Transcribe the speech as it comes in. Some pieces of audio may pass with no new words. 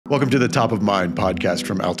Welcome to the Top of Mind podcast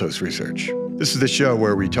from Altos Research. This is the show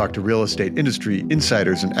where we talk to real estate industry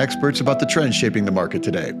insiders and experts about the trends shaping the market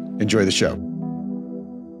today. Enjoy the show.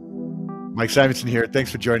 Mike Simonsen here.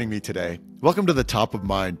 Thanks for joining me today. Welcome to the Top of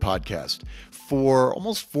Mind podcast. For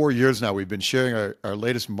almost 4 years now, we've been sharing our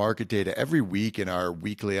latest market data every week in our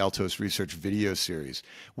weekly Altos Research video series.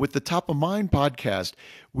 With the Top of Mind podcast,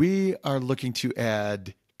 we are looking to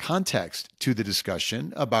add context to the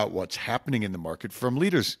discussion about what's happening in the market from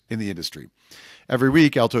leaders in the industry. Every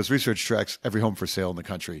week, Altos Research tracks every home for sale in the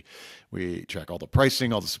country. We track all the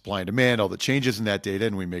pricing, all the supply and demand, all the changes in that data,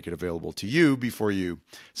 and we make it available to you before you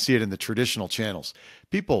see it in the traditional channels.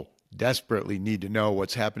 People desperately need to know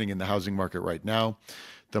what's happening in the housing market right now.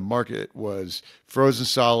 The market was frozen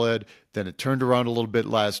solid, then it turned around a little bit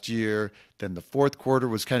last year, then the fourth quarter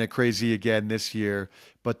was kind of crazy again this year,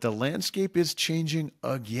 but the landscape is changing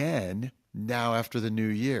again now after the new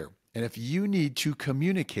year. And if you need to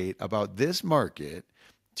communicate about this market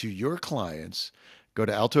to your clients, go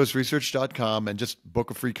to altosresearch.com and just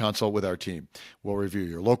book a free consult with our team. We'll review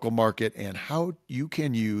your local market and how you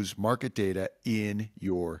can use market data in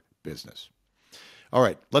your business. All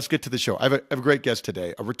right, let's get to the show. I have a great guest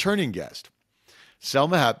today, a returning guest,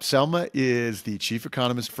 Selma Hepp. Selma is the Chief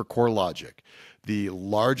Economist for CoreLogic, the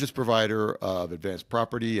largest provider of advanced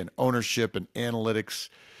property and ownership and analytics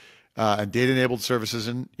and data-enabled services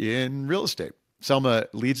in real estate. Selma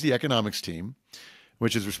leads the economics team,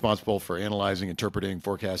 which is responsible for analyzing, interpreting,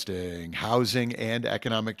 forecasting housing and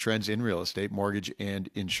economic trends in real estate, mortgage, and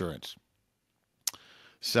insurance.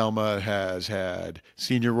 Selma has had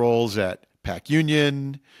senior roles at PAC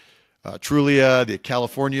Union, Trulia, the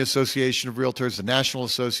California Association of Realtors, the National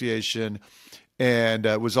Association, and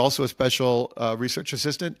was also a special research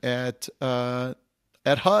assistant at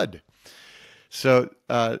HUD. So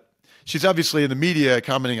she's obviously in the media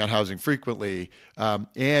commenting on housing frequently,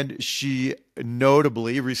 and she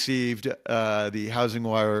notably received the Housing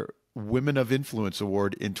Wire Women of Influence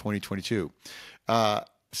Award in 2022.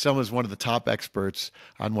 Selma is one of the top experts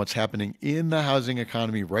on what's happening in the housing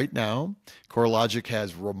economy right now. CoreLogic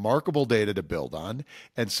has remarkable data to build on.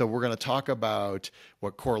 And so we're going to talk about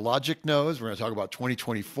what CoreLogic knows. We're going to talk about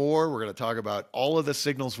 2024. We're going to talk about all of the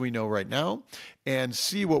signals we know right now and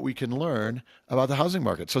see what we can learn about the housing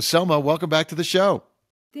market. So Selma, welcome back to the show.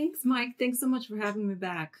 Thanks, Mike. Thanks so much for having me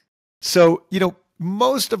back. So,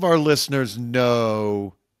 most of our listeners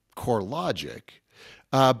know CoreLogic.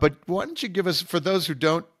 But why don't you give us, for those who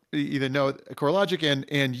don't either know CoreLogic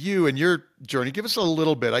and you and your journey, give us a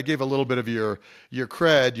little bit. I gave a little bit of your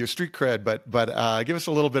cred, your street cred, but give us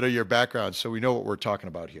a little bit of your background so we know what we're talking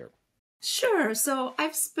about here. Sure. So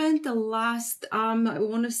I've spent the last, I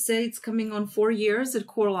want to say it's coming on 4 years at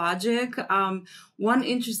CoreLogic. One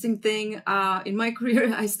interesting thing in my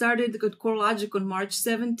career, I started at CoreLogic on March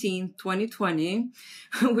 17, 2020,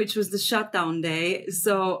 which was the shutdown day.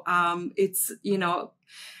 So it's,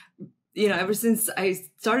 ever since I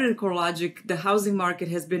started at CoreLogic, the housing market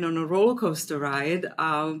has been on a roller coaster ride.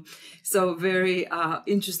 So very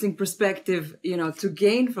interesting perspective, to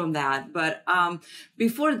gain from that. But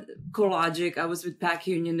before CoreLogic, I was with PAC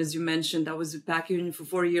Union, as you mentioned. I was with PAC Union for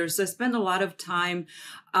 4 years. So I spent a lot of time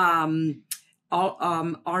arming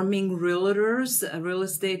realtors, real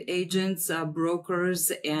estate agents,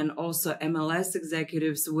 brokers, and also MLS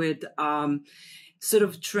executives with sort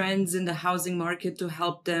of trends in the housing market to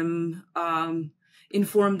help them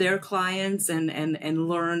inform their clients and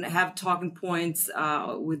learn, have talking points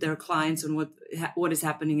with their clients on what is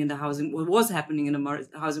happening in the housing, what was happening in the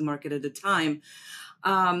housing market at the time.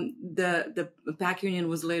 The PAC Union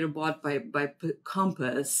was later bought by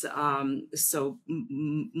Compass. So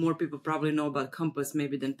more people probably know about Compass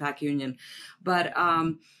maybe than PAC Union. But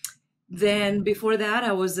then before that,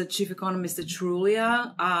 I was a chief economist at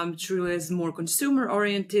Trulia. Trulia is more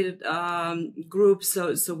consumer-oriented group,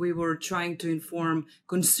 so we were trying to inform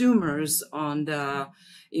consumers on the,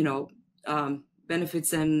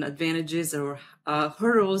 benefits and advantages or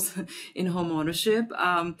hurdles in home ownership.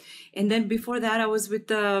 And then before that, I was with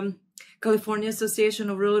the California Association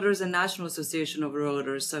of Realtors and National Association of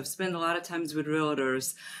Realtors. So I've spent a lot of times with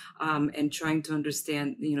realtors and trying to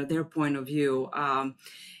understand, their point of view.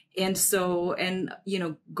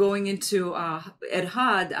 Going into at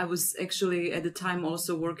HUD, I was actually at the time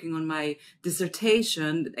also working on my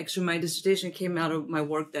dissertation. Actually, my dissertation came out of my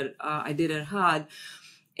work that I did at HUD.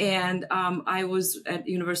 And I was at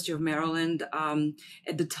University of Maryland.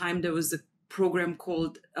 At the time, there was a program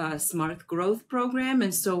called Smart Growth Program.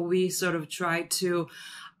 And so we sort of tried to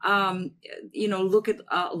look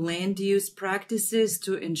at land use practices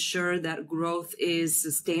to ensure that growth is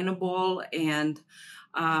sustainable and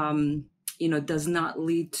does not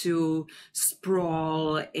lead to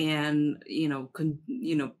sprawl and,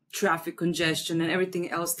 traffic congestion and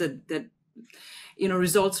everything else that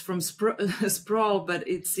results from sprawl. But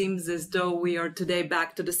it seems as though we are today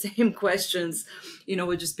back to the same questions,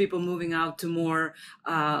 with just people moving out to more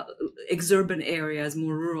exurban areas,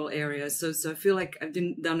 more rural areas. So I feel like I've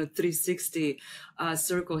done a 360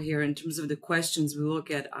 circle here in terms of the questions we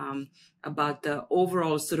look at about the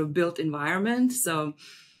overall sort of built environment. So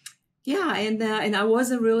yeah, and I was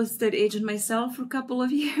a real estate agent myself for a couple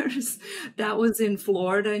of years. That was in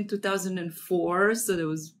Florida in 2004. So that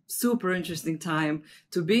was super interesting time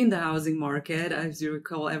to be in the housing market. As you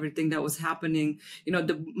recall, everything that was happening,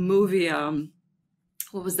 the movie,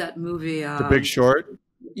 what was that movie? The Big Short?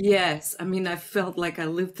 Yes. I mean, I felt like I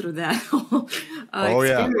lived through that whole Oh,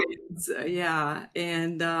 yeah. experience. Yeah.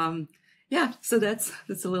 And yeah, so that's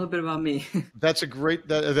a little bit about me. That's a great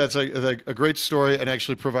that's a great story, and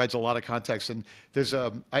actually provides a lot of context. And there's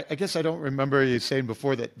I guess I don't remember you saying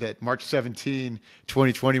before that March 17,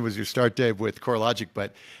 2020 was your start day with CoreLogic,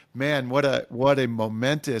 but man, what a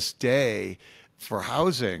momentous day for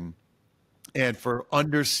housing and for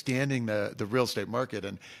understanding the real estate market.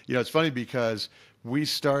 And it's funny because we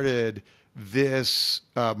started this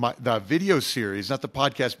the video series, not the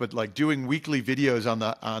podcast, but like doing weekly videos on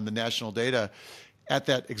the national data at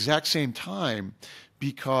that exact same time,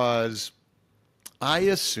 because I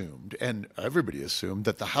assumed, and everybody assumed,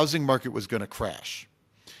 that the housing market was going to crash.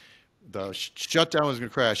 The shutdown was going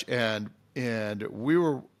to crash, and so we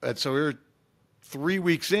were 3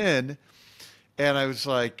 weeks in, and I was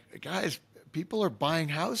like, guys, people are buying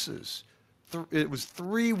houses. It was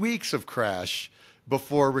 3 weeks of crash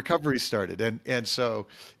before recovery started. And so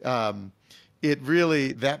it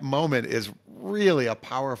really, that moment is really a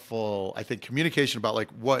powerful, I think, communication about like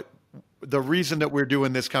what the reason that we're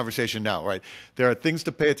doing this conversation now, right? There are things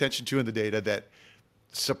to pay attention to in the data that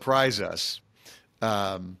surprise us.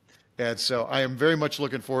 And so I am very much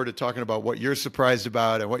looking forward to talking about what you're surprised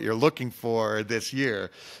about and what you're looking for this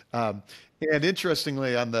year. And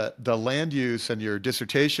interestingly, on the land use and your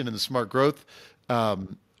dissertation and the smart growth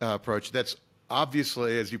approach, that's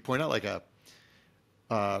obviously, as you point out, like a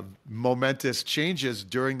momentous changes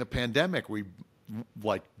during the pandemic. We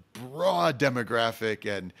like broad demographic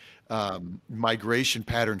and migration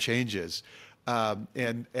pattern changes.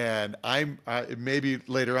 And maybe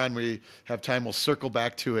later on we have time, we'll circle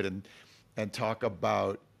back to it and talk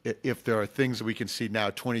about if there are things that we can see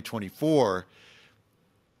now, 2024,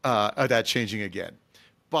 that changing again.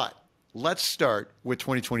 But let's start with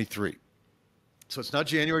 2023. So it's not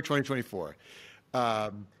January 2024.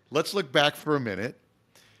 Let's look back for a minute.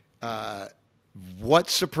 What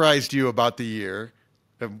surprised you about the year,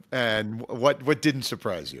 and what didn't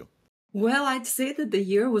surprise you? Well, I'd say that the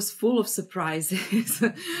year was full of surprises.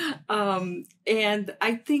 And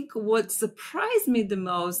I think what surprised me the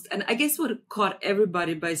most, and I guess what caught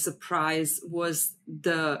everybody by surprise, was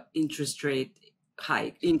the interest rate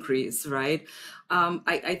hike increase, right?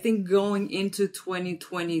 I think going into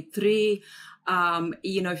 2023,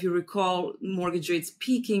 if you recall, mortgage rates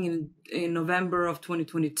peaking in November of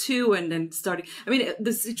 2022 and then starting. I mean,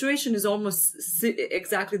 the situation is almost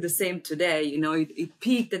exactly the same today. It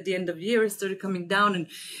peaked at the end of the year, it started coming down, and,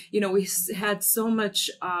 we had so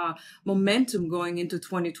much momentum going into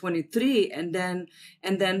 2023, and then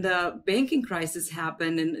the banking crisis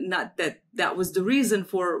happened, and not that was the reason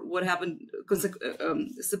for what happened,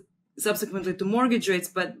 subsequently to mortgage rates,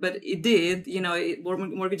 but it did,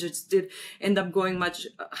 mortgage rates did end up going much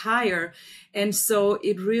higher. And so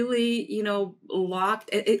it really, locked.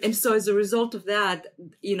 And so as a result of that,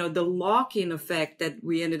 the lock-in effect that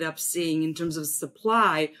we ended up seeing in terms of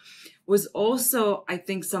supply was also, I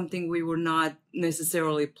think, something we were not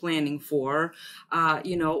necessarily planning for.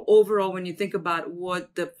 Overall, when you think about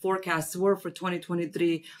what the forecasts were for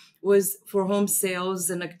 2023, was for home sales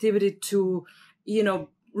and activity to,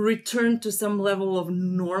 return to some level of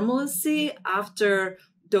normalcy after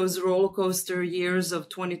those roller coaster years of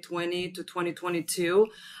 2020 to 2022.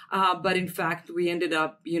 But in fact, we ended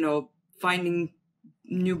up, finding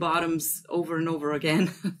new bottoms over and over again.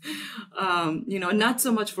 Not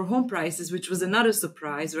so much for home prices, which was another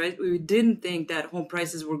surprise, right? We didn't think that home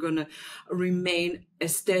prices were going to remain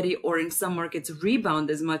as steady or in some markets rebound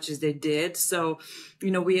as much as they did. So,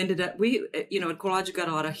 we ended up, at CoreLogic got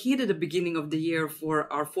a lot of heat at the beginning of the year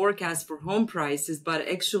for our forecast for home prices, but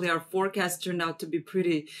actually our forecast turned out to be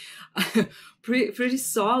pretty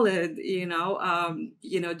solid,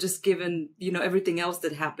 just given, everything else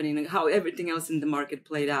that happening and how everything else in the market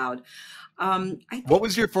played out. What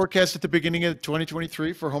was your forecast at the beginning of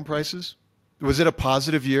 2023 for home prices? Was it a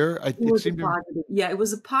positive year? It was a positive. Yeah, it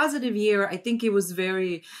was a positive year. I think it was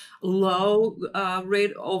very low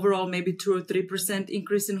rate overall, maybe 2 or 3%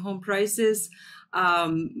 increase in home prices.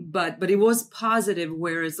 But it was positive,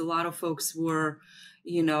 whereas a lot of folks were,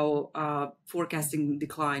 forecasting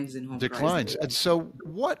declines in home prices. And so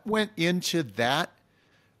what went into that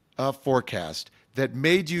forecast that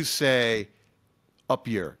made you say up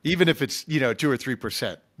year, even if it's, 2 or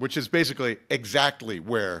 3%, which is basically exactly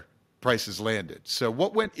where prices landed. So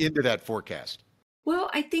what went into that forecast? Well,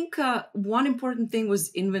 I think one important thing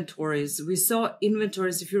was inventories. We saw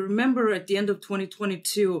inventories. If you remember, at the end of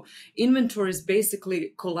 2022, inventories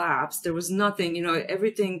basically collapsed. There was nothing,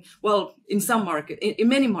 everything. Well, in some market, in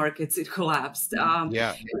many markets, it collapsed.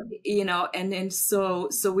 Yeah. And so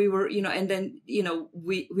we were, and then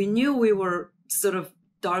we knew we were sort of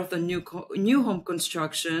start on new home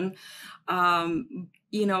construction.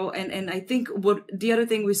 And I think what the other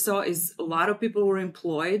thing we saw is a lot of people were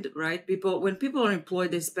employed, right? When people are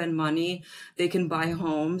employed, they spend money, they can buy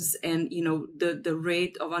homes. And, the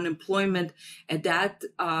rate of unemployment at that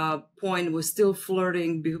point was still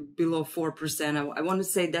flirting below 4%. I want to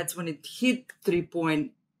say that's when it hit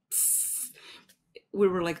 3.6. We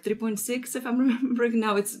were like 3.6, if I'm remembering.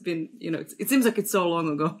 Now it's been, it seems like it's so long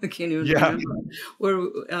ago. I can't even remember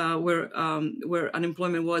where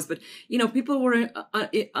unemployment was. But, people were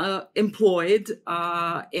employed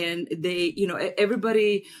and they,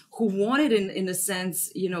 everybody who wanted in a sense,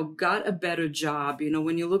 got a better job.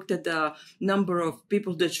 When you looked at the number of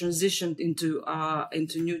people that transitioned into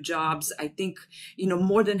new jobs, I think,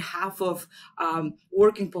 more than half of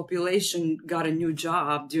working population got a new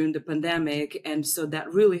job during the pandemic. And so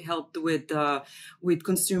that really helped with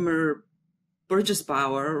consumer purchase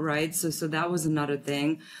power, right? So that was another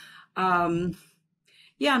thing. Overall,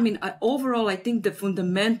 I think the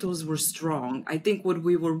fundamentals were strong. I think what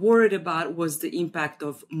we were worried about was the impact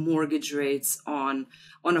of mortgage rates on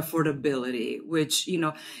affordability, which,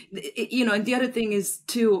 and the other thing is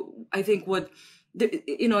too, I think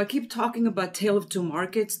I keep talking about tale of two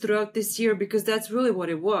markets throughout this year, because that's really what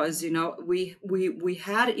it was. We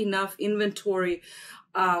had enough inventory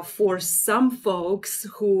for some folks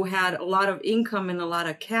who had a lot of income and a lot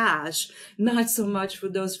of cash, not so much for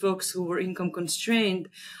those folks who were income constrained.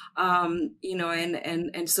 So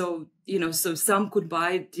some could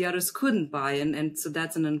buy, the others couldn't buy. And so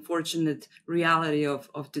that's an unfortunate reality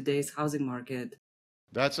of today's housing market.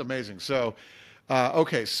 That's amazing. So,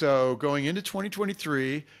 okay, so going into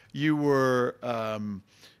 2023, you were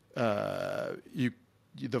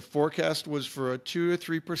the forecast was for a 2 or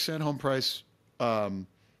 3% home price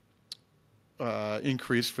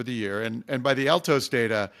increase for the year, and by the Altos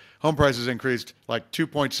data, home prices increased like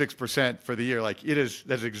 2.6% for the year. Like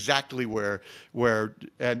that's exactly where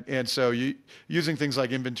and so you using things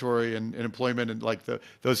like inventory and employment and like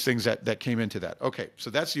those things that came into that. Okay, so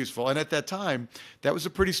that's useful. And at that time, that was a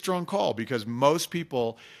pretty strong call, because most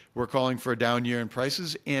people were calling for a down year in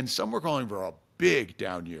prices, and some were calling for a big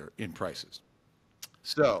down year in prices.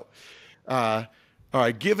 So, all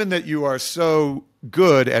right, given that you are so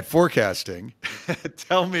good at forecasting,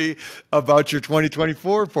 tell me about your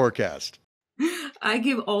 2024 forecast. I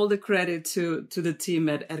give all the credit to the team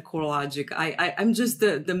at CoreLogic. I'm just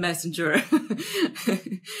the messenger.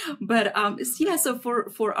 But so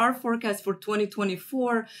for our forecast for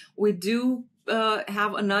 2024, we do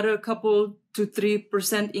have another couple to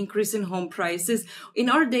 3% increase in home prices. In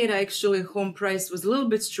our data, actually, home price was a little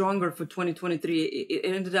bit stronger for 2023. It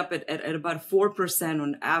ended up at about 4%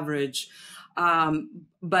 on average.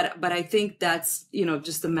 But I think that's,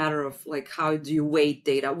 just a matter of like, how do you weight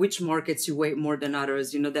data, which markets you weight more than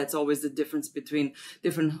others? That's always the difference between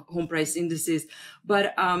different home price indices.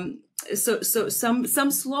 But, so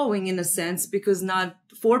some slowing in a sense, because not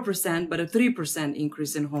 4%, but a 3%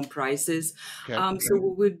 increase in home prices. Okay. So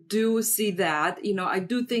we do see that, I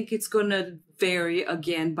do think it's going to vary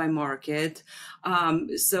again by market.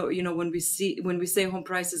 So, when we say home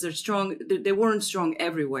prices are strong, they weren't strong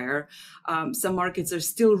everywhere. Some markets are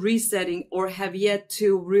still resetting or have yet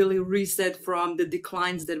to really reset from the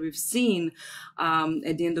declines that we've seen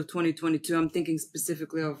at the end of 2022. I'm thinking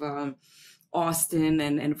specifically of Austin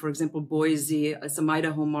and for example, Boise, some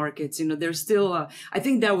Idaho markets, they're still, I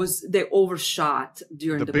think they overshot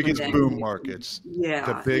during the biggest pandemic. Boom markets. Yeah.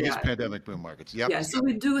 The biggest pandemic boom markets. Yep. Yeah. So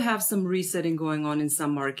we do have some resetting going on in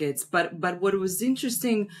some markets, but what was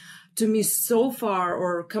interesting to me so far,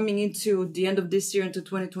 or coming into the end of this year into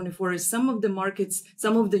 2024, is some of the markets,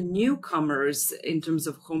 some of the newcomers in terms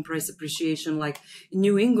of home price appreciation, like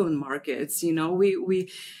New England markets, when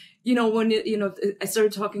I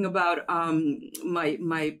started talking about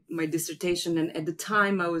my dissertation, and at the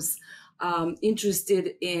time I was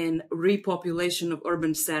interested in repopulation of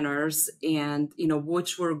urban centers and,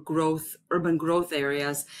 which were urban growth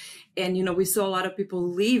areas. And, we saw a lot of people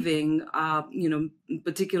leaving,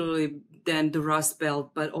 particularly then the Rust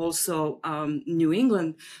Belt, but also New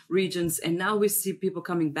England regions. And now we see people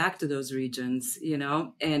coming back to those regions,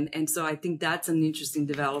 and so I think that's an interesting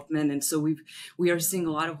development. And so we are seeing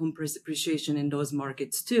a lot of home price appreciation in those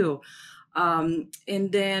markets too. And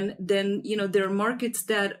then, there are markets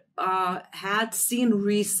that had seen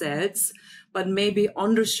resets, but maybe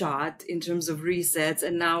undershot in terms of resets,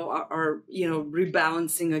 and now are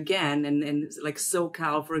rebalancing again. And like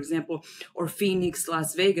SoCal, for example, or Phoenix,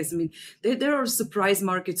 Las Vegas. I mean, there are surprise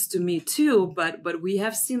markets to me too, but we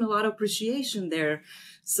have seen a lot of appreciation there.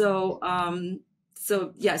 So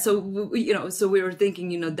we were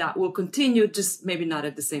thinking, that will continue, just maybe not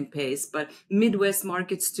at the same pace, but Midwest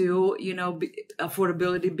markets too,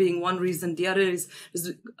 affordability being one reason. The other is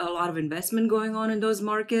there's a lot of investment going on in those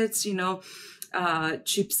markets,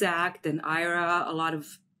 CHIPS Act and IRA, a lot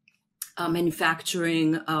of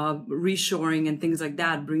manufacturing, reshoring and things like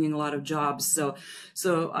that, bringing a lot of jobs. So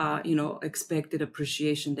expected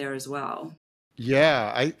appreciation there as well.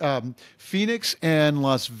 Yeah, Phoenix and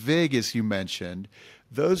Las Vegas, you mentioned,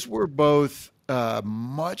 those were both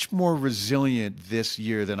much more resilient this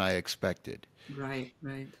year than I expected. Right.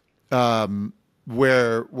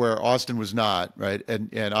 Where Austin was not, right,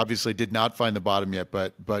 and obviously did not find the bottom yet,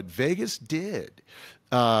 but Vegas did,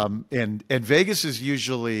 and Vegas is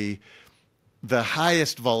usually the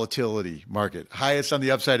highest volatility market, highest on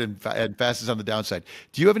the upside and fastest on the downside.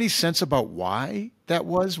 Do you have any sense about why that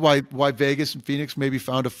was? Why Vegas and Phoenix maybe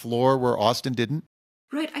found a floor where Austin didn't?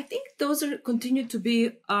 Right. I think those continue to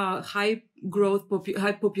be high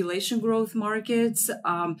population growth markets.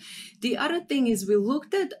 The other thing is we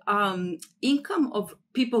looked at income of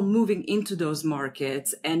people moving into those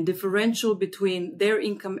markets and differential between their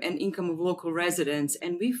income and income of local residents.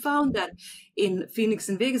 And we found that in Phoenix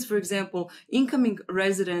and Vegas, for example, incoming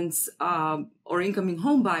residents or incoming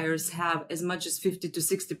home buyers have as much as 50 to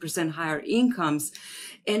 60% higher incomes.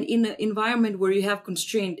 And in an environment where you have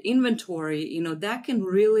constrained inventory, that can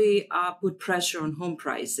really put pressure on home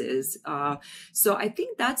prices. So I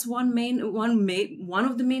think that's one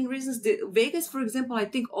of the main reasons. Vegas, for example, I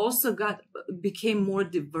think also became more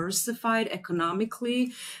diversified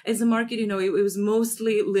economically as a market. It was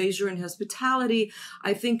mostly leisure and hospitality.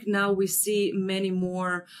 I think now we see many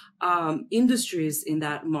more industries in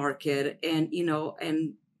that market, and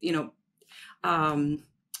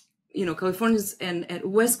California's and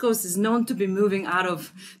West Coast is known to be moving out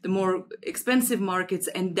of the more expensive markets,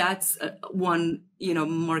 and that's one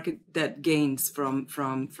market that gains from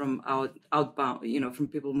outbound, from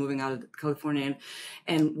people moving out of California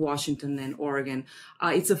and Washington and Oregon.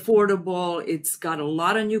 It's affordable. It's got a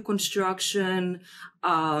lot of new construction.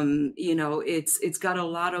 It's got a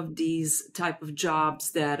lot of these type of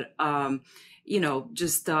jobs that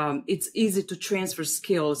it's easy to transfer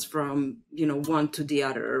skills from, one to the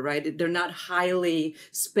other, right? They're not highly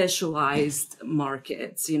specialized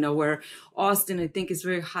markets, where Austin, I think, is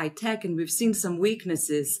very high tech, and we've seen some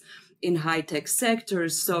weaknesses in high tech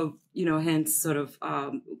sectors. So, hence sort of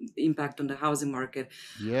impact on the housing market.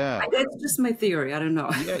 Yeah. That's just my theory. I don't know.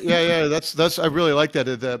 Yeah. That's, I really like that.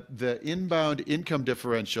 The inbound income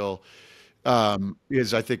differential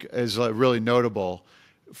is, I think, is really notable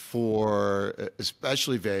for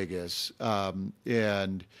especially Vegas,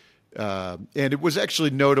 and it was actually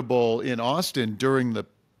notable in Austin during the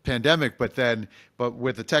pandemic, but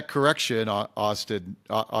with the tech correction, Austin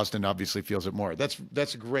obviously feels it more.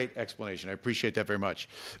 That's a great explanation. I appreciate that very much.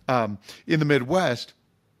 In the Midwest,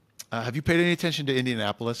 have you paid any attention to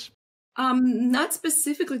Indianapolis? Not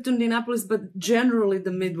specifically to Indianapolis, but generally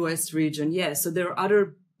the Midwest region. Yeah. So there are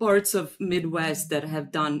other parts of Midwest that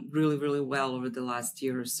have done really, really well over the last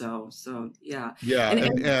year or so. So yeah. Yeah,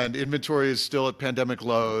 and inventory is still at pandemic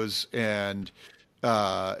lows, and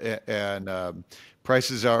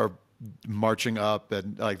prices are marching up,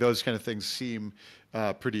 and like those kind of things seem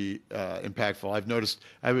pretty impactful. I've noticed.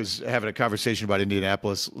 I was having a conversation about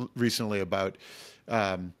Indianapolis recently about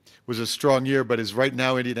was a strong year, but is right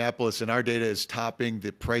now Indianapolis in our data is topping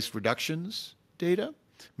the price reductions data,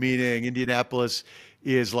 meaning Indianapolis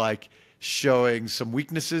is like showing some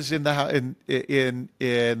weaknesses in the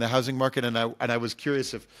housing market, and I was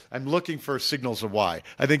curious if I'm looking for signals of why.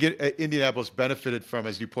 I think Indianapolis benefited from,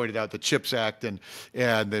 as you pointed out, the CHIPS Act and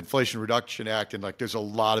the Inflation Reduction Act, and like there's a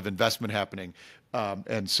lot of investment happening,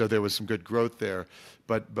 and so there was some good growth there.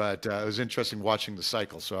 But it was interesting watching the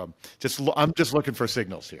cycle. So I'm just looking for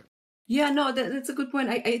signals here. Yeah, no, that's a good point.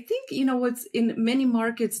 I think, what's in many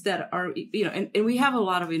markets that are, and we have a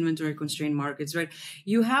lot of inventory constrained markets, right?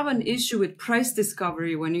 You have an issue with price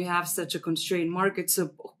discovery when you have such a constrained market. So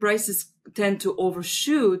prices tend to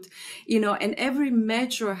overshoot, and every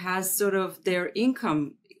metro has sort of their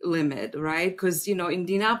income limit, right? Because,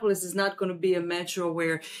 Indianapolis is not going to be a metro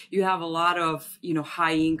where you have a lot of,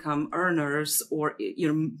 high income earners or,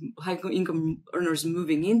 high income earners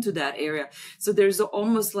moving into that area. So there's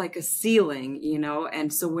almost like a ceiling,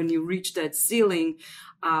 and so when you reach that ceiling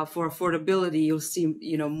for affordability, you'll see,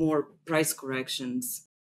 more price corrections.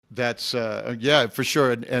 That's yeah, for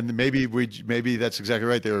sure, and maybe that's exactly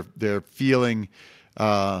right. They're feeling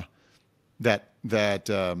that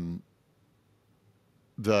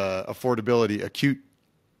the affordability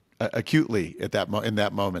acutely at in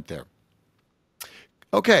that moment there.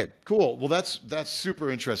 Okay, cool. Well, that's super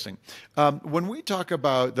interesting. When we talk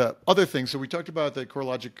about the other things, so we talked about the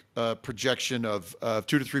CoreLogic projection of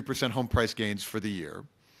 2 to 3% home price gains for the year.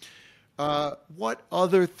 What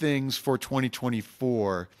other things for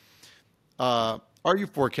 2024 are you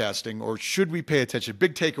forecasting, or should we pay attention?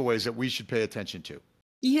 Big takeaways that we should pay attention to.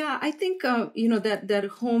 Yeah, I think that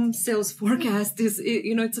home sales forecast is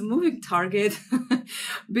it's a moving target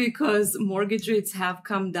because mortgage rates have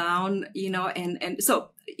come down, and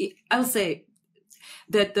so I'll say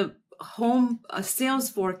that the home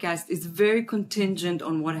sales forecast is very contingent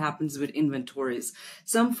on what happens with inventories.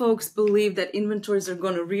 Some folks believe that inventories are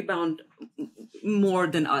going to rebound more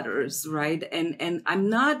than others, right? And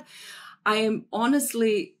I am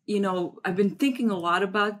honestly, I've been thinking a lot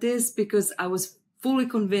about this because I was fully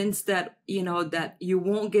convinced that, that you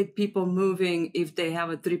won't get people moving if they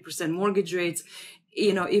have a 3% mortgage rates.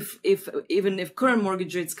 If even if current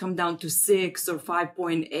mortgage rates come down to 6 or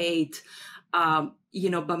 5.8,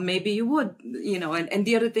 but maybe you would, and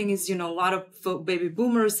the other thing is, a lot of baby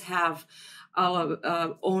boomers have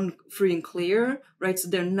own free and clear, right? So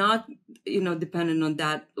they're not, dependent on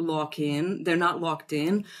that lock in. They're not locked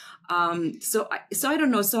in. So I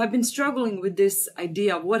don't know. So I've been struggling with this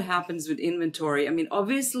idea of what happens with inventory. I mean,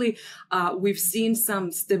 obviously, we've seen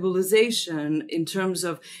some stabilization in terms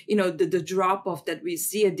of, the drop off that we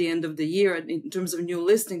see at the end of the year in terms of new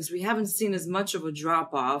listings. We haven't seen as much of a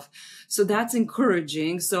drop off. So that's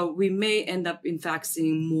encouraging. So we may end up, in fact,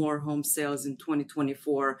 seeing more home sales in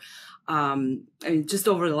 2024. I mean, just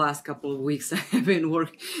over the last couple of weeks, I've been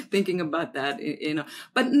thinking about that,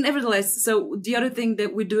 but nevertheless, so the other thing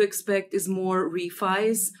that we do expect is more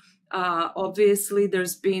refis. Obviously,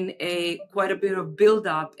 there's been quite a bit of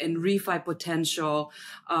buildup and refi potential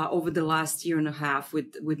over the last year and a half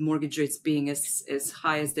with mortgage rates being as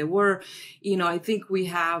high as they were. I think we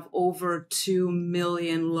have over 2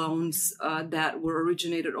 million loans that were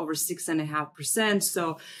originated over 6.5%.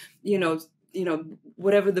 So,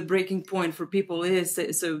 whatever the breaking point for people is,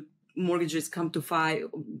 so mortgages come to 5,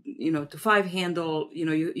 to 5 handle,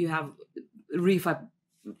 you have refi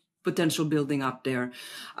potential building up there.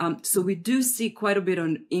 So we do see quite a bit of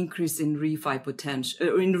an increase in refi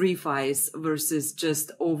potential, in refis versus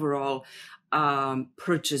just overall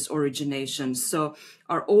purchase origination. So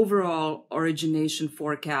our overall origination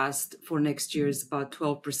forecast for next year is about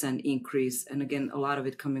 12% increase. And again, a lot of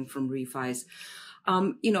it coming from refis.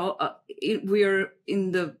 We're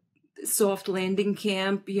in the soft landing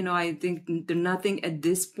camp. I think nothing at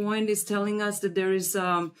this point is telling us that there is,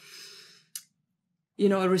 a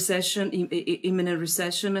recession, imminent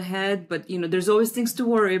recession ahead. But, there's always things to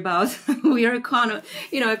worry about. We are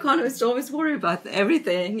economists always worry about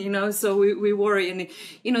everything, so we worry. And,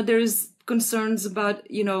 there's concerns about,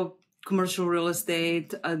 commercial real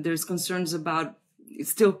estate. There's concerns about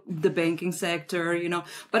still the banking sector,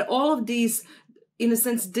 but all of these, in a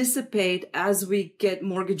sense, dissipate as we get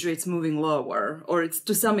mortgage rates moving lower, or it's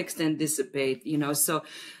to some extent dissipate, So,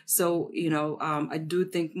 I do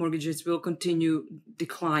think mortgage rates will continue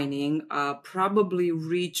declining, probably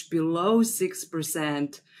reach below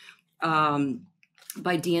 6%,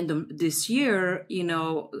 by the end of this year,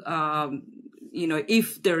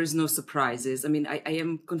 if there is no surprises. I mean, I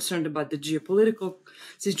am concerned about the geopolitical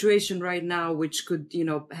situation right now, which could,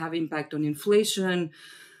 have impact on inflation.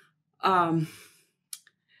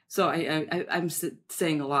 So I'm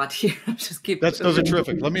saying a lot here. I'm just Those are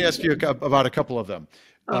terrific. Let me ask you about a couple of them.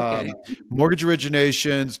 Okay. Mortgage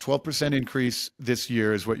originations, 12% increase this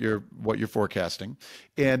year is what you're forecasting,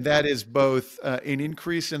 and that is both an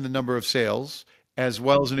increase in the number of sales as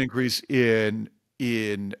well as an increase in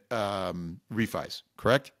refis.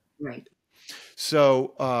 Correct? Right.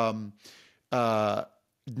 So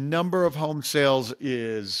number of home sales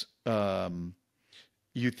is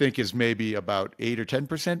you think is maybe about 8 or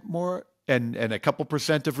 10% more, and a couple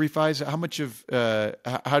percent of refis. How much of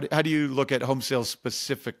how do you look at home sales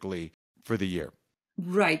specifically for the year?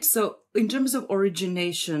 Right. So in terms of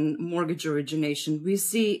origination, mortgage origination, we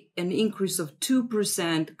see an increase of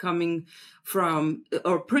 2% coming from,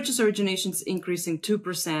 or purchase originations increasing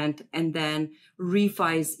 2%, and then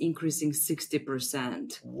refis increasing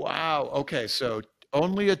 60%. Wow. Okay. So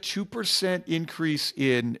only a 2% increase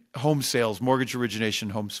in home sales, mortgage origination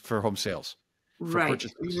homes for home sales for Right,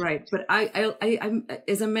 purchases. right. But I'm,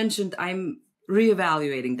 as I mentioned, I'm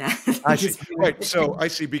reevaluating that. I see. Right. So I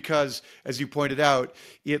see, because as you pointed out,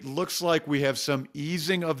 it looks like we have some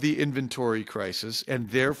easing of the inventory crisis, and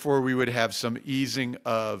therefore we would have some easing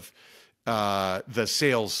of the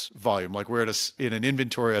sales volume. Like we're in an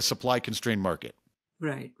inventory, a supply constrained market.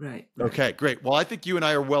 Right, right, right. Okay, great. Well, I think you and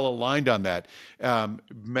I are well aligned on that.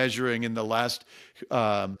 Measuring in the last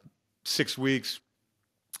 6 weeks,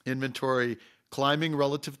 inventory climbing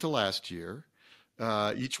relative to last year.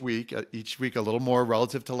 Each week a little more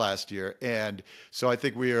relative to last year, and so I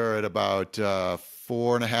think we are at about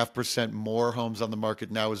 4.5% more homes on the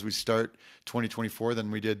market now as we start 2024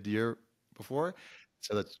 than we did the year before.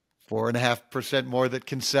 So that's 4.5% more that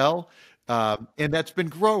can sell, and that's been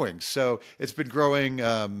growing. So it's been growing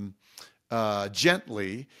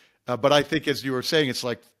gently, but I think, as you were saying, it's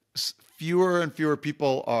like fewer and fewer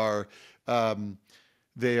people are.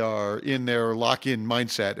 They are in their lock-in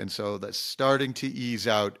mindset, and so that's starting to ease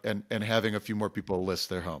out, and having a few more people list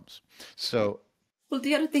their homes. So Well,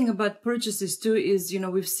 the other thing about purchases too is,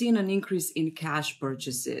 we've seen an increase in cash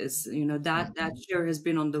purchases. That share has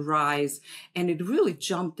been on the rise, and it really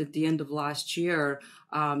jumped at the end of last year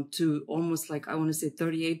to almost, like, I want to say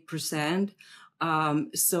 38%.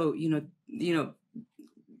 So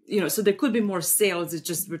so there could be more sales. It's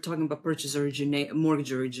just we're talking about mortgage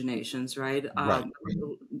originations, right? right.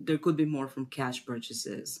 There could be more from cash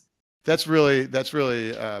purchases. That's really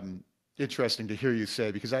interesting to hear you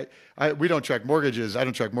say, because we don't track mortgages. I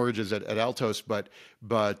don't track mortgages at Altos, but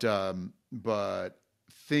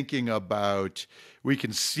thinking about, we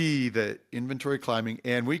can see the inventory climbing,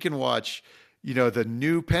 and we can watch, the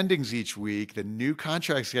new pendings each week, the new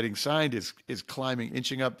contracts getting signed is climbing,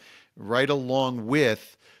 inching up right along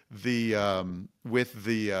with the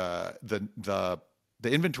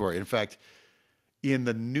inventory. In fact, in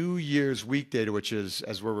the New Year's week data, which is,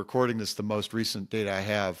 as we're recording this, the most recent data I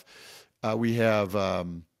have, we had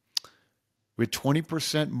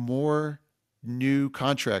 20% more new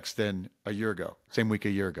contracts than a year ago, same week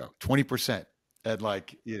a year ago, 20%. And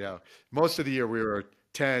most of the year we were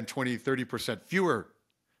 10, 20, 30% fewer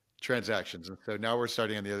transactions. And so now we're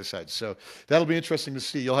starting on the other side. So that'll be interesting to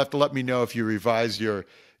see. You'll have to let me know if you revise your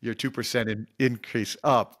 2% increase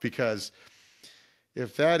up, because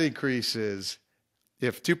if 2%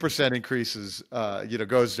 increases,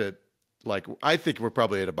 goes to, like, I think we're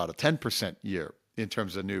probably at about a 10% year in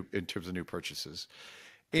terms of new purchases,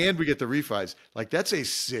 and we get the refis, like, that's a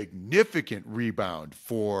significant rebound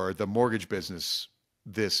for the mortgage business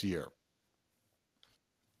this year.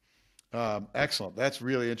 Excellent. That's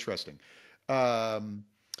really interesting. Um,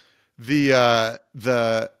 the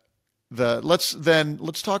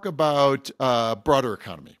let's talk about broader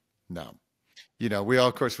economy now. We all,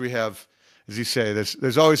 of course, we have, as you say,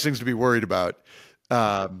 there's always things to be worried about.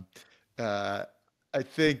 Um, I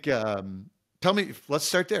think, tell me, let's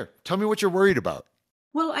start there. Tell me what you're worried about.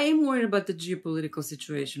 Well, I am worried about the geopolitical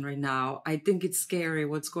situation right now. I think it's scary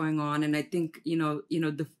what's going on, and I think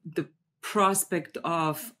the prospect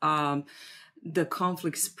of the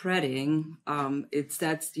conflict spreading.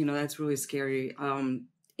 That's really scary.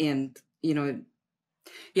 And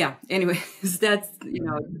yeah. Anyways,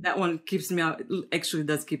 that one keeps me up. Actually,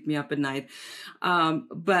 does keep me up at night.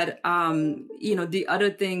 But the other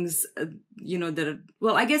things,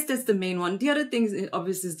 well, I guess that's the main one. The other things,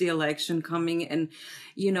 obviously, is the election coming, and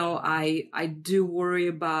I do worry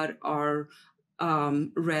about our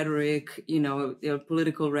rhetoric,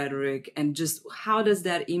 political rhetoric, and just how does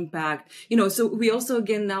that impact, so we also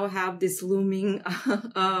again now have this looming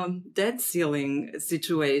debt ceiling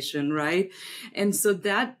situation, right? And so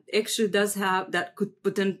that actually could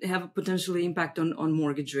have a potentially impact on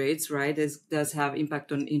mortgage rates, right? It does have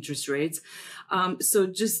impact on interest rates. So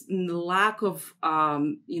just the lack of,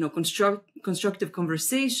 constructive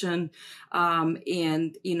conversation,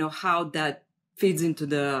 and, how that feeds into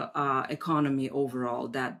the economy overall,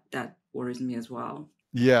 that worries me as well.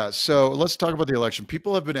 Yeah. So let's talk about the election.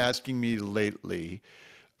 People have been asking me lately,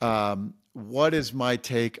 what is my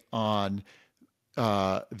take on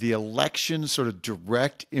the election sort of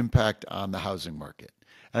direct impact on the housing market?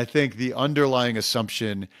 And I think the underlying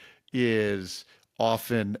assumption is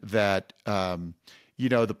often that,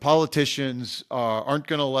 the politicians aren't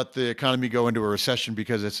going to let the economy go into a recession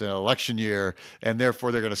because it's an election year, and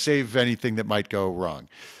therefore they're going to save anything that might go wrong.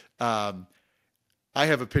 Um, I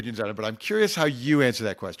have opinions on it, but I'm curious how you answer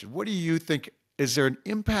that question. What do you think? Is there an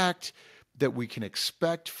impact that we can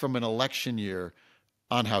expect from an election year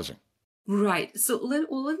on housing? Right. So let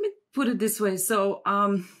me put it this way. So,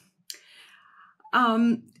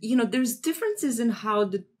 there's differences in how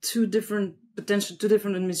the two different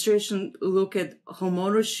administrations look at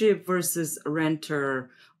homeownership versus rentership,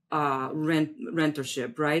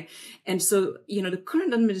 right? And so, the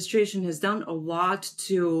current administration has done a lot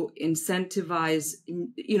to incentivize,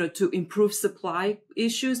 to improve supply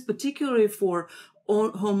issues, particularly for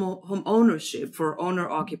home ownership, for owner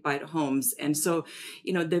occupied homes. And so,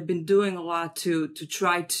 they've been doing a lot to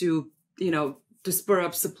try to, to spur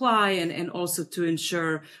up supply and also to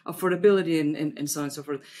ensure affordability and so on and so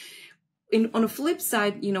forth. On the flip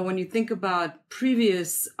side, when you think about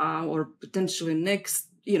previous or potentially next,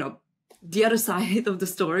 the other side of the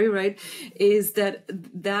story, right, is that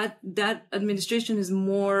administration is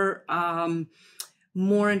more,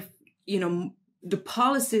 the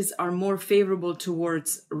policies are more favorable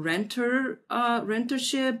towards rentership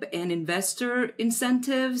and investor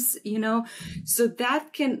incentives, so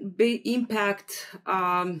that can impact,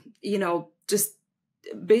 just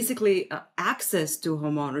basically access to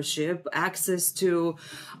homeownership, access to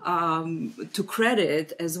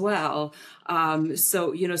credit as well.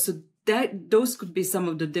 So that those could be some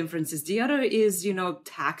of the differences. The other is,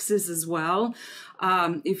 taxes as well.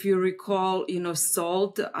 If you recall,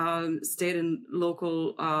 SALT, state and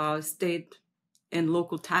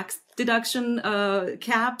local tax deduction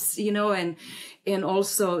caps, and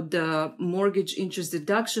also the mortgage interest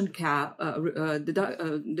deduction cap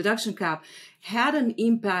had an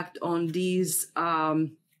impact on these.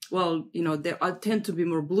 There tend to be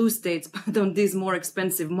more blue states, but on these more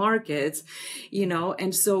expensive markets,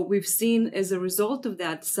 and so we've seen as a result of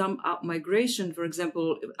that some migration, for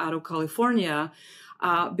example, out of California,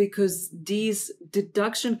 because these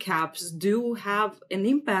deduction caps do have an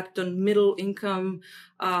impact on middle income,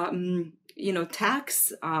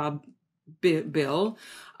 tax bill,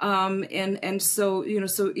 and so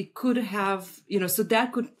so it could have, so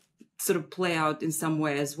that could sort of play out in some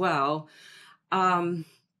way as well.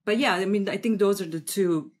 But yeah, I mean, I think those are the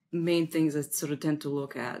two main things I sort of tend to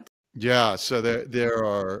look at. Yeah, so there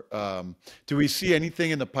are. Do we see anything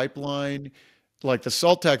in the pipeline? Like the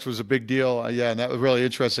SALT tax was a big deal, yeah, and that was really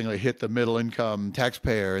interestingly hit the middle income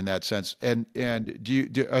taxpayer in that sense. And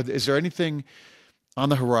is there anything on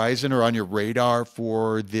the horizon or on your radar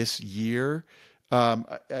for this year?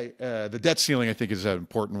 The debt ceiling, I think, is an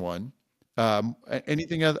important one.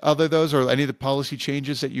 Anything other those, or any of the policy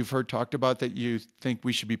changes that you've heard talked about that you think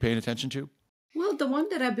we should be paying attention to? Well, the one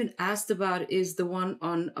that I've been asked about is the one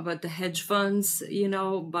about the hedge funds,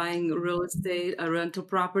 buying real estate, rental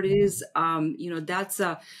properties. That's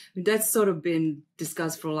sort of been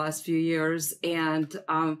discussed for the last few years. And,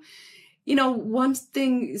 one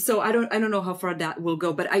thing, so I don't know how far that will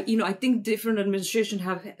go, but I think different administrations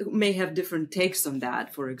may have different takes on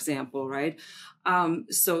that, for example, right?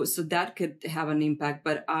 So that could have an impact,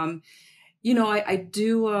 but, I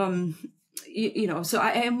do, so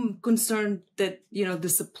I am concerned that, the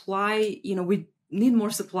supply, we need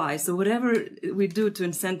more supply. So whatever we do to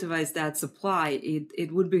incentivize that supply,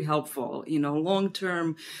 it would be helpful, long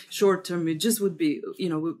term, short term, it just would be,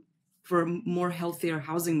 for a more healthier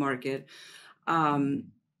housing market. But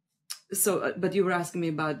you were asking me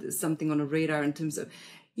about something on a radar in terms of,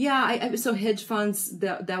 so hedge funds,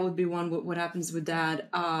 that would be one. What happens with that?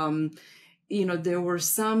 There were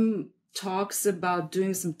some talks about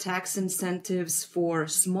doing some tax incentives for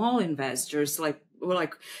small investors, like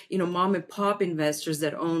mom and pop investors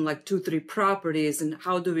that own like 2-3 properties, and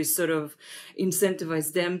how do we sort of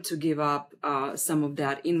incentivize them to give up some of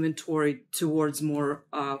that inventory towards more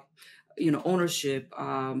ownership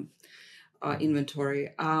inventory.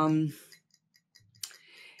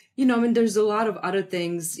 There's a lot of other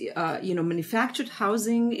things. Manufactured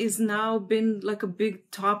housing is now been like a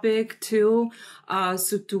big topic too.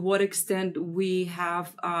 So to what extent we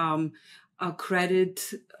have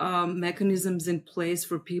credit mechanisms in place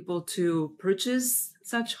for people to purchase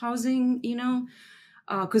such housing,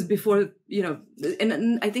 because before,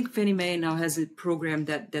 and I think Fannie Mae now has a program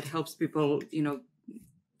that helps people,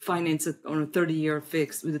 finance it on a 30-year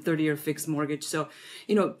fix with a 30-year fixed mortgage. So,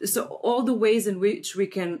 so all the ways in which we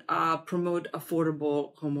can promote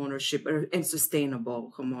affordable homeownership and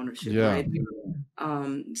sustainable homeownership, Yeah. right?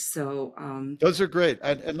 Those are great.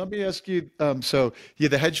 And let me ask you,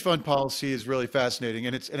 the hedge fund policy is really fascinating,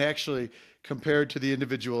 and actually compared to the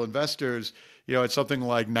individual investors, it's something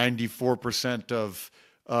like 94%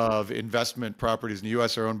 of investment properties in the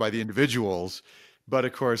US are owned by the individuals. But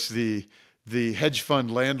of course, the hedge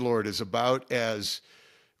fund landlord is about as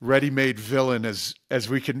ready-made villain as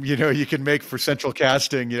we can, you can make for central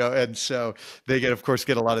casting, and so they of course,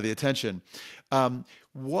 get a lot of the attention.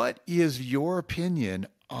 What is your opinion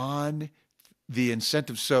on the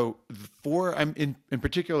incentive? So for I'm in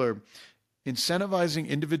particular incentivizing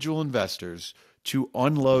individual investors to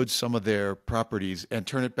unload some of their properties and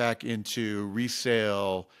turn it back into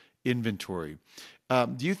resale inventory.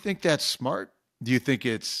 Do you think that's smart? Do you think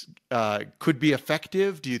it's could be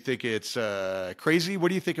effective? Do you think it's crazy? What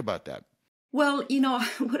do you think about that? Well,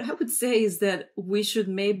 what I would say is that we should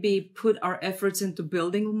maybe put our efforts into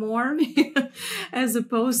building more as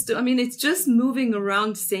opposed to, I mean, it's just moving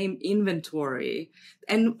around same inventory.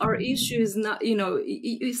 And our issue is not,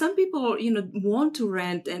 some people, want to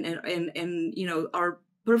rent and, are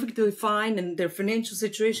perfectly fine and their financial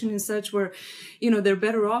situation is such where, they're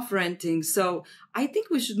better off renting. So I think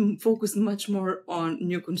we should focus much more on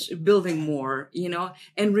building more,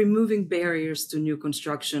 and removing barriers to new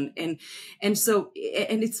construction. And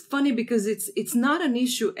it's funny because it's not an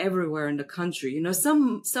issue everywhere in the country.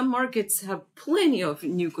 Some markets have plenty of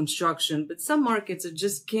new construction, but some markets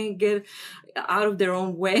just can't get out of their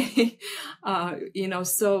own way.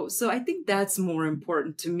 So I think that's more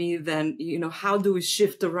important to me than, how do we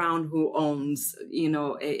shift around who owns,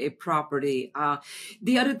 a property.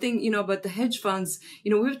 The other thing, about the hedge funds,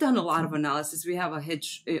 we've done a lot of analysis. We have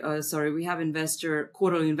we have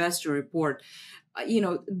quarterly investor report.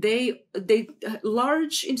 They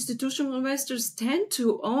large institutional investors tend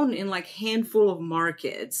to own in like handful of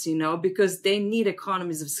markets, because they need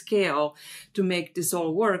economies of scale to make this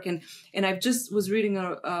all work. And I just was reading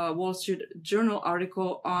a Wall Street Journal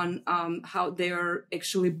article on how they are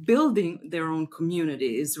actually building their own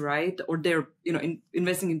communities, right? Or they're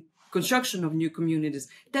investing in construction of new communities.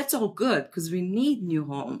 That's all good because we need new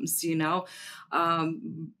homes,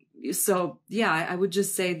 So yeah, I would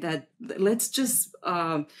just say that let's just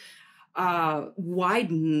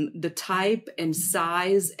widen the type and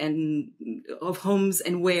size and of homes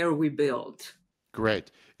and where we build.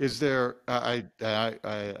 Great. Is there? I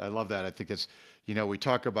love that. I think it's we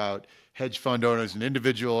talk about hedge fund owners and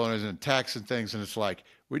individual owners and tax and things, and it's like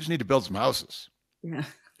we just need to build some houses. Yeah.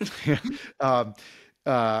 um,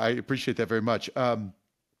 I appreciate that very much. Are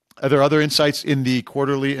there other insights in the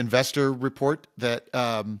quarterly investor report that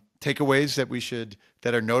takeaways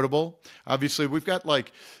that are notable? Obviously, we've got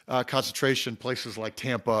like concentration places like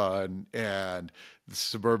Tampa and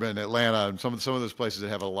suburban Atlanta and some of those places that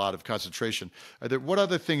have a lot of concentration. What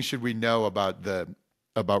other things should we know about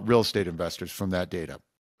real estate investors from that data?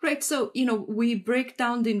 Right. So, we break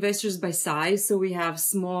down the investors by size. So we have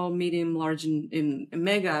small, medium, large, and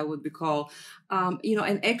mega, I would be called.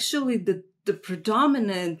 And actually the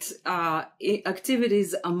predominant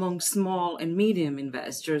activities among small and medium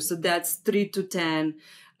investors. So that's 3 to 10,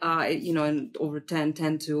 and over 10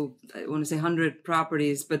 to, I want to say 100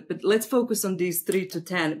 properties. But let's focus on these 3 to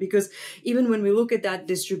 10, because even when we look at that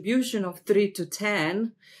distribution of 3 to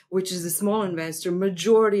 10, which is the small investor,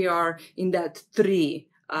 majority are in that 3.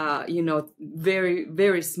 Very,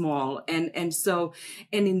 very small. And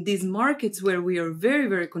in these markets where we are very,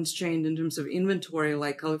 very constrained in terms of inventory,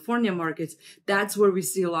 like California markets, that's where we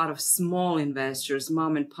see a lot of small investors,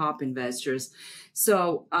 mom and pop investors.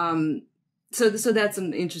 So that's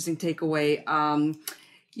an interesting takeaway.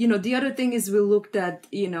 The other thing is we looked at,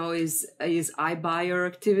 is iBuyer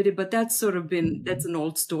activity, but that's an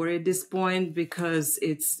old story at this point because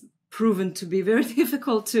it's proven to be very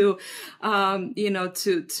difficult to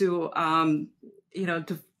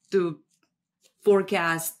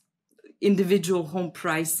forecast individual home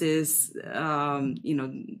prices.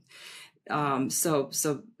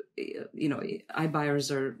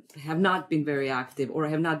 iBuyers have not been very active or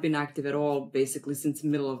have not been active at all, basically since the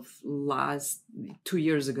middle of last 2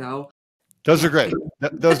 years ago. Those are great.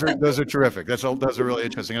 Those are terrific. Those are really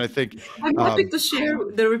interesting. And I think I'm happy to share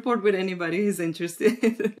the report with anybody who's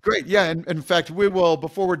interested. Great. Yeah. And in fact, we will,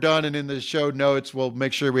 before we're done and in the show notes, we'll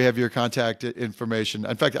make sure we have your contact information.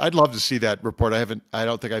 In fact, I'd love to see that report. I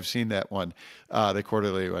don't think I've seen that one, the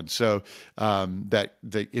quarterly one. So that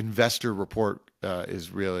the investor report is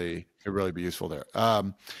really, could really be useful there.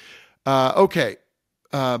 Okay.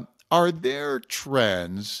 Are there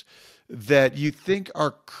trends that you think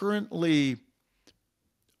are currently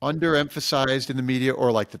underemphasized in the media,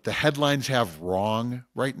 or like that the headlines have wrong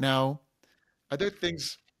right now? Are there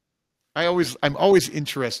things I'm always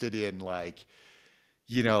interested in, like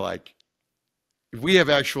if we have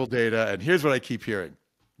actual data, and here's what I keep hearing.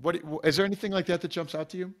 What is there anything like that that jumps out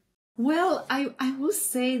to you? Well, I will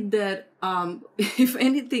say that if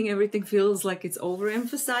anything, everything feels like it's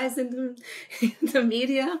overemphasized in in the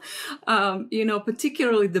media.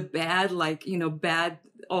 Particularly the bad, like, bad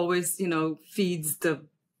always, feeds the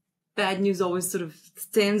bad news always sort of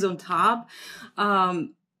stands on top.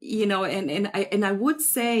 And I would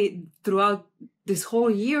say throughout this whole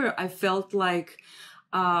year, I felt like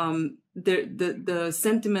the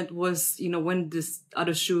sentiment was, when this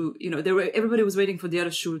other shoe, everybody was waiting for the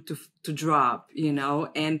other shoe to drop,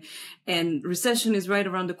 and recession is right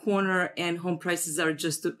around the corner, and home prices are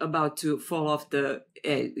just about to fall off the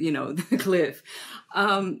cliff.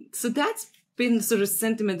 So that's been sort of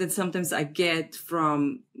sentiment that sometimes I get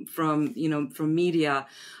from media.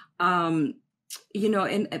 And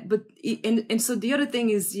so the other thing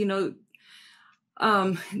is,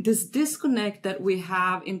 this disconnect that we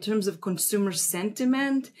have in terms of consumer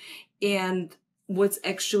sentiment and what's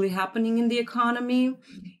actually happening in the economy,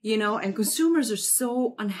 and consumers are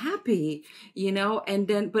so unhappy,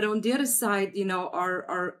 but on the other side,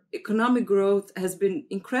 our economic growth has been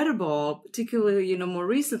incredible, particularly, more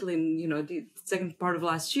recently in, the second part of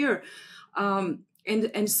last year.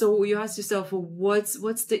 And so you ask yourself, well,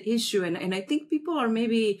 what's the issue? And I think people are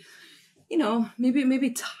maybe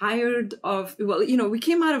tired of, we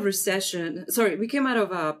came out of we came out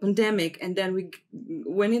of a pandemic, and then we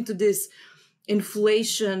went into this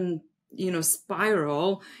inflation,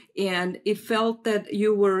 spiral, and it felt that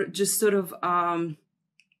you were just sort of,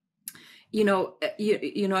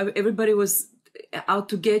 everybody was out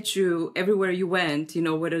to get you everywhere you went,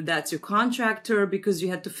 whether that's your contractor because you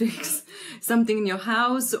had to fix something in your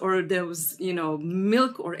house, or there was,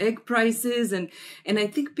 milk or egg prices. And I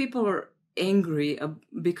think people are angry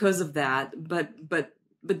because of that, but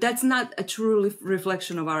that's not a true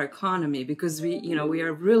reflection of our economy, because we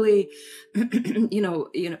are really,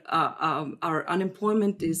 our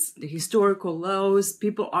unemployment is the historical lows.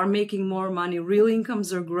 People are making more money. Real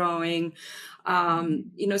incomes are growing.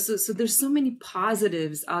 So there's so many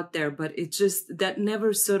positives out there, but it just, that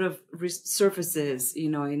never sort of resurfaces,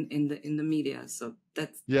 in the media. So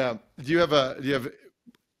that's. Yeah. Do you have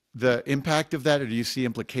the impact of that, or do you see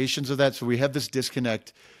implications of that? So we have this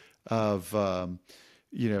disconnect of,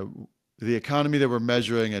 the economy that we're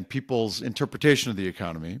measuring and people's interpretation of the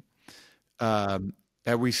economy. Are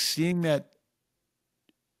we seeing that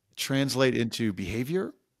translate into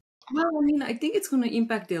behavior? Well, I mean, I think it's going to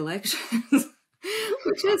impact the elections,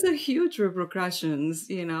 which has a huge repercussions,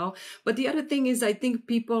 But the other thing is, I think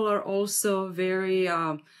people are also very,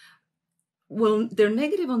 well, they're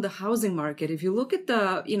negative on the housing market. If you look at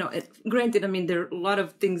granted, I mean, there are a lot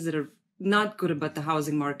of things that are not good about the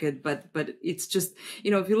housing market, but it's just,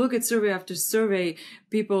 if you look at survey after survey,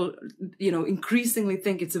 people, increasingly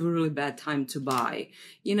think it's a really bad time to buy.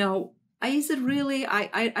 Is it really?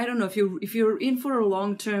 I don't know, if you're in for a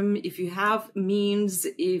long term, if you have means,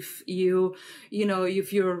 if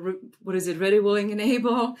if you're, what is it, ready, willing, and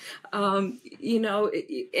able, and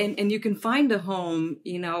you can find a home,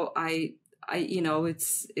 I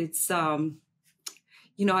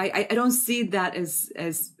don't see that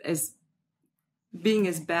as being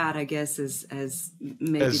as bad, I guess, as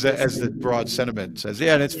maybe As the broad sentiment says.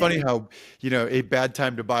 Yeah, and it's funny how, a bad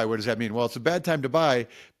time to buy, what does that mean? Well, it's a bad time to buy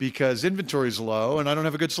because inventory is low and I don't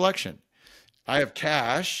have a good selection. I have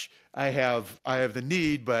cash, I have the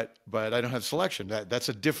need, but I don't have selection. That's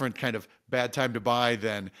a different kind of bad time to buy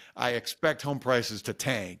than I expect home prices to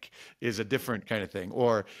tank, is a different kind of thing.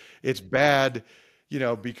 Or it's bad,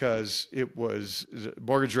 because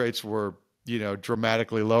mortgage rates were,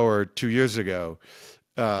 dramatically lower 2 years ago.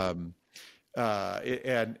 Um,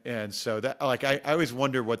 and so that, like, I always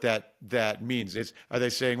wonder what that means. Are they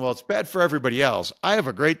saying, well, it's bad for everybody else? I have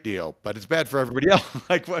a great deal, but it's bad for everybody else.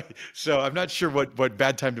 Like what? So I'm not sure what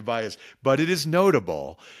bad time to buy is, but it is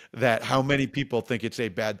notable that how many people think it's a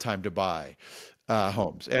bad time to buy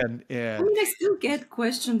homes. I And mean, I still get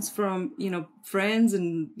questions from, friends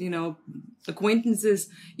and, acquaintances,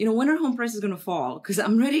 when are home prices going to fall? Because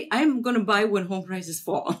I'm going to buy when home prices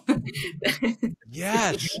fall.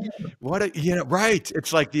 yes, right.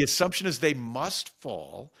 It's like the assumption is they must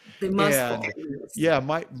fall. They must fall. And Yes. yeah,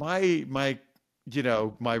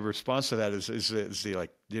 my response to that is the,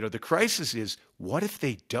 like, the crisis is, what if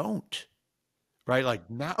they don't? Right? Like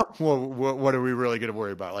now, well, what are we really going to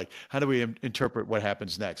worry about? Like, how do we interpret what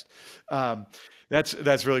happens next? Um,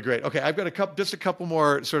 that's really great. Okay, I've got just a couple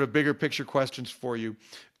more sort of bigger picture questions for you.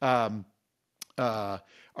 Um,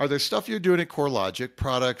 are there stuff you're doing at CoreLogic,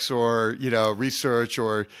 products or, research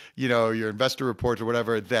or, your investor reports or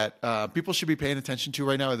whatever that people should be paying attention to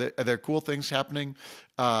right now? Are there cool things happening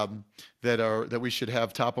that we should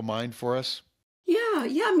have top of mind for us?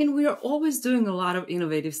 Yeah. I mean, we are always doing a lot of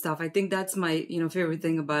innovative stuff. I think that's my, favorite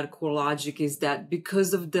thing about CoreLogic is that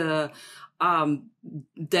because of the um,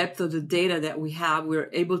 depth of the data that we have, we're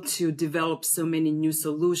able to develop so many new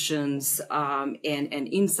solutions and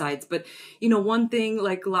insights. But one thing,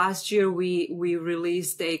 like last year, we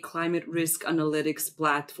released a climate risk analytics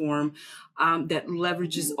platform that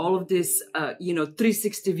leverages all of this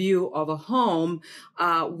 360 view of a home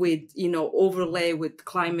with overlay with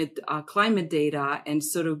climate data, and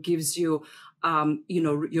sort of gives you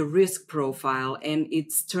your risk profile. And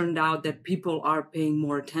it's turned out that people are paying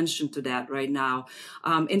more attention to that right now.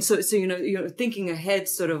 And so, thinking ahead,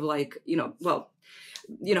 sort of like,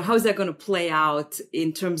 how is that going to play out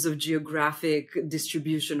in terms of geographic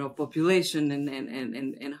distribution of population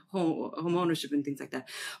and home ownership and things like that.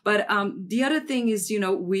 But the other thing is,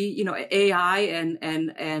 AI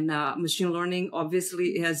and machine learning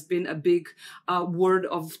obviously has been a big word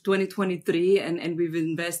of 2023, and we've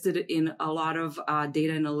invested in a lot of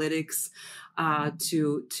data analytics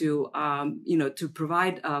to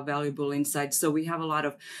provide valuable insights. So we have a lot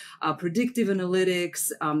of predictive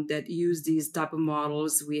analytics that use these type of models.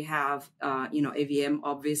 We have, AVM,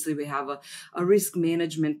 obviously. We have a risk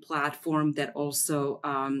management platform that also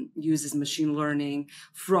uses machine learning,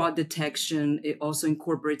 fraud detection. It also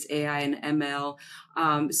incorporates AI and ML.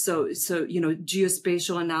 So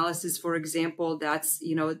geospatial analysis, for example, that's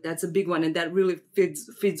a big one, and that really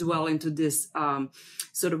fits well into this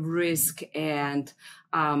sort of risk and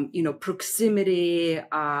proximity,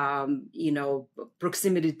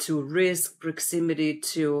 proximity to risk, proximity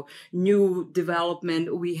to new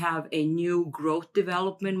development. We have a new growth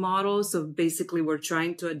development model. So basically, we're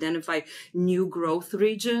trying to identify new growth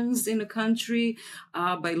regions in the country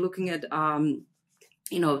by looking at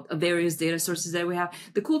various data sources that we have.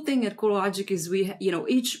 The cool thing at CoreLogic is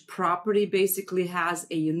each property basically has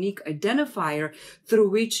a unique identifier through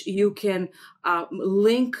which you can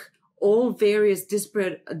link all various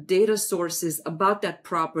disparate data sources about that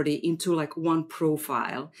property into like one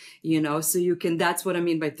profile, so that's what I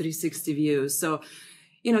mean by 360 views. So,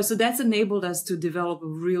 so that's enabled us to develop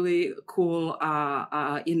really cool,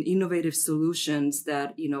 innovative solutions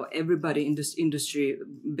that, everybody in this industry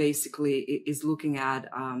basically is looking at.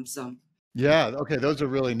 Yeah. Okay. Those are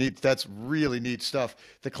really neat. That's really neat stuff.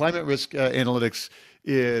 The climate risk analytics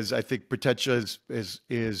is, I think, potential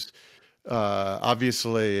is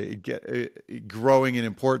obviously growing in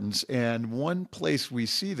importance. And one place we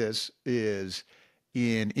see this is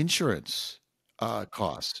in insurance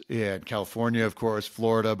costs in California, of course,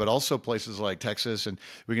 Florida, but also places like Texas. And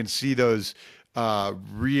we can see those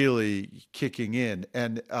really kicking in.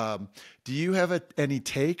 And do you have any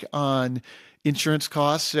take on insurance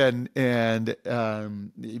costs and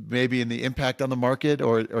maybe in the impact on the market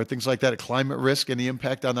or things like that, climate risk and the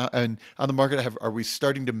impact on the market? Are we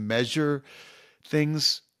starting to measure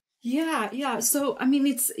things? Yeah. So, I mean,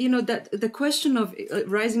 it's, that the question of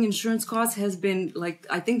rising insurance costs has been like,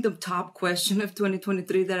 I think the top question of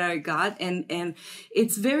 2023 that I got. And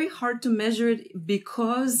it's very hard to measure it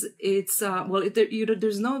because it's,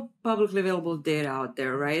 there's no publicly available data out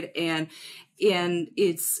there, right?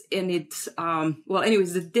 Anyways,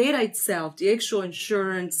 the data itself, the actual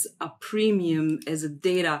insurance premium as a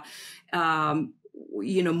data,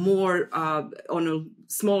 more on a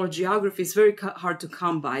smaller geography is very hard to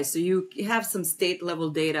come by. So you have some state level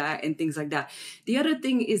data and things like that. The other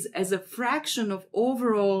thing is, as a fraction of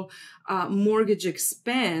overall mortgage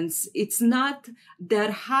expense, it's not that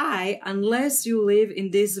high unless you live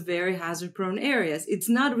in these very hazard prone areas. It's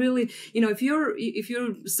not really, if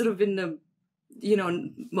you're sort of in the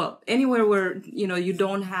anywhere where, you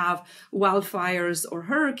don't have wildfires or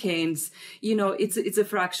hurricanes, it's a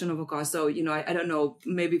fraction of a cost. So, I don't know,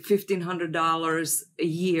 maybe $1,500 a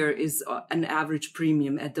year is an average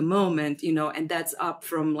premium at the moment, and that's up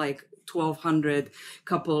from like 1,200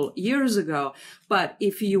 couple years ago. But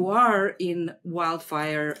if you are in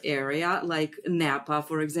wildfire area like Napa,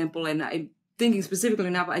 for example, and thinking specifically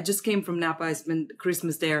Napa, I just came from Napa. I spent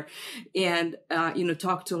Christmas there and,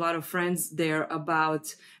 talked to a lot of friends there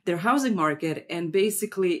about their housing market. And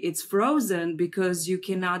basically it's frozen because you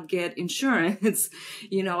cannot get insurance,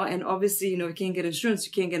 and obviously, you can't get insurance,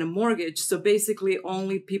 you can't get a mortgage. So basically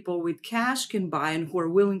only people with cash can buy and who are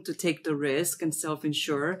willing to take the risk and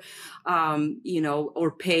self-insure,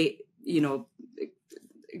 or pay,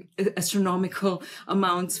 astronomical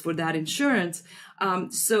amounts for that insurance.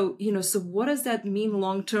 So what does that mean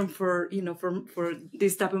long term for for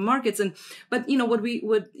these type of markets? But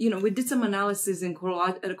we did some analysis at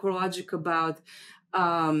CoreLogic about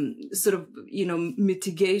sort of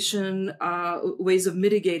mitigation, ways of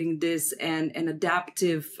mitigating this, and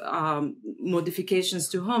adaptive modifications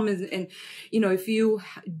to home. And if you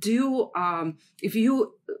do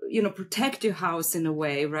protect your house in a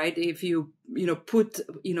way, right? If you put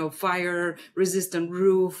fire resistant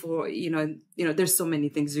roof, or there's so many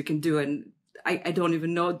things you can do, and I don't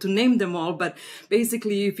even know to name them all, but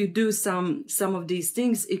basically, if you do some of these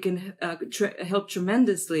things, it can help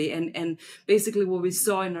tremendously. And basically, what we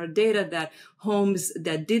saw in our data, that homes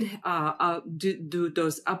that did do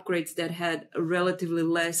those upgrades, that had relatively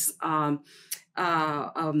less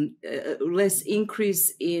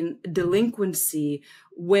increase in delinquency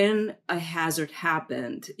when a hazard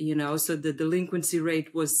happened, so the delinquency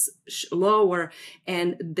rate was lower,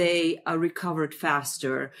 and they recovered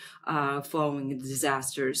faster following a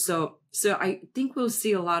disaster. So I think we'll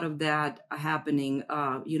see a lot of that happening,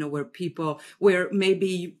 where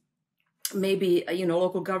maybe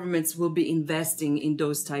local governments will be investing in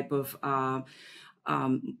those type of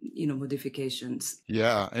modifications.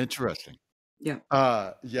 Yeah, interesting. Yeah.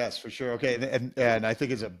 Yes, for sure. Okay, and I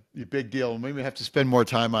think it's a big deal. And we have to spend more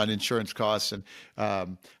time on insurance costs. And I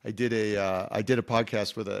did a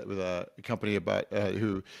podcast with a company about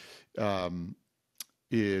who does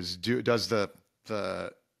the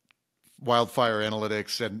wildfire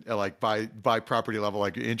analytics, and like by property level,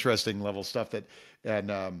 like interesting level stuff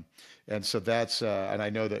and so that's and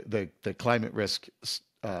I know that the climate risk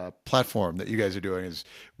platform that you guys are doing is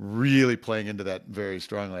really playing into that very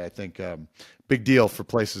strongly. I think big deal for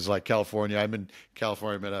places like California. I'm in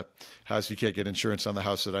California. I'm in a house. You can't get insurance on the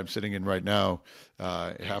house that I'm sitting in right now.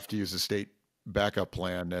 You have to use a state backup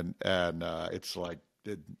plan, and it's like,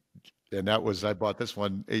 and I bought this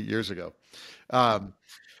one 8 years ago.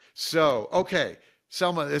 So okay,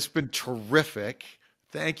 Selma, it's been terrific.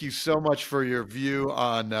 Thank you so much for your view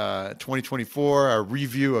on 2024, our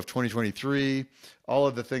review of 2023, all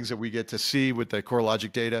of the things that we get to see with the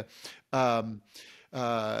CoreLogic data.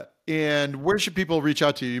 And where should people reach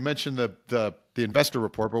out to you? You mentioned the investor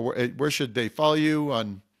report, but where should they follow you?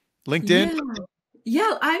 On LinkedIn?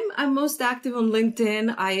 Yeah, I'm most active on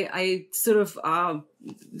LinkedIn. I sort of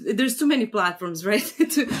there's too many platforms, right?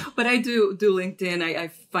 But I do LinkedIn. I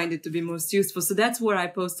find it to be most useful. So that's where I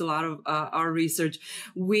post a lot of our research.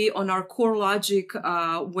 We, on our CoreLogic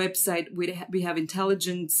website, we have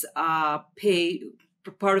intelligence page,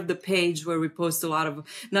 part of the page where we post a lot of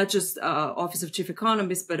not just Office of Chief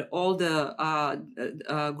Economist, but all the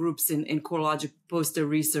groups in CoreLogic post their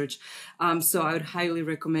research. So I would highly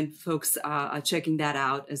recommend folks checking that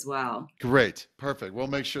out as well. Great. Perfect. We'll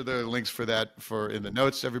make sure there are links for that in the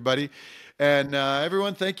notes, everybody. And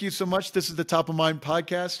everyone, thank you so much. This is the Top of Mind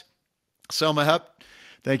podcast. Selma Hepp,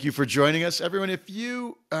 thank you for joining us. Everyone, if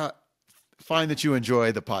you find that you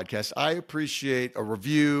enjoy the podcast, I appreciate a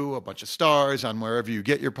review, a bunch of stars on wherever you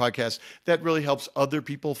get your podcast. That really helps other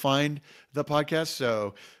people find the podcast.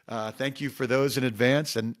 So thank you for those in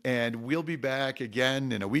advance. And we'll be back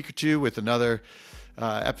again in a week or two with another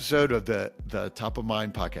episode of the Top of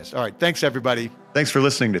Mind podcast. All right. Thanks, everybody. Thanks for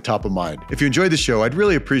listening to Top of Mind. If you enjoyed the show, I'd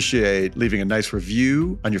really appreciate leaving a nice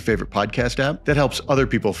review on your favorite podcast app. That helps other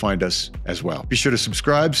people find us as well. Be sure to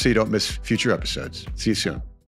subscribe so you don't miss future episodes. See you soon.